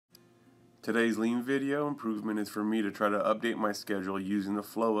Today's lean video improvement is for me to try to update my schedule using the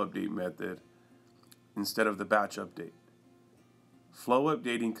flow update method instead of the batch update. Flow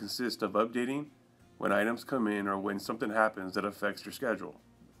updating consists of updating when items come in or when something happens that affects your schedule.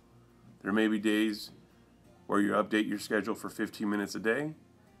 There may be days where you update your schedule for 15 minutes a day,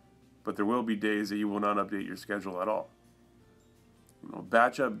 but there will be days that you will not update your schedule at all.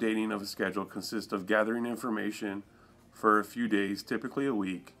 Batch updating of a schedule consists of gathering information for a few days, typically a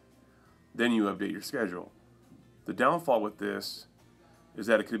week, then you update your schedule. The downfall with this is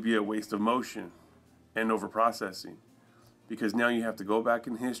that it could be a waste of motion and overprocessing, because now you have to go back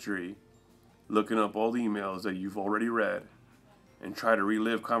in history, looking up all the emails that you've already read, and try to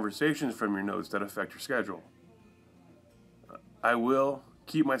relive conversations from your notes that affect your schedule. I will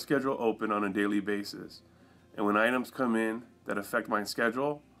keep my schedule open on a daily basis, and when items come in that affect my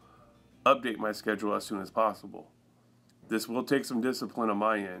schedule, update my schedule as soon as possible. This will take some discipline on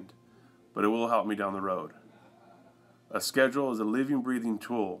my end, but it will help me down the road. A schedule is a living, breathing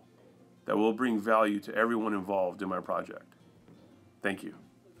tool that will bring value to everyone involved in my project. Thank you.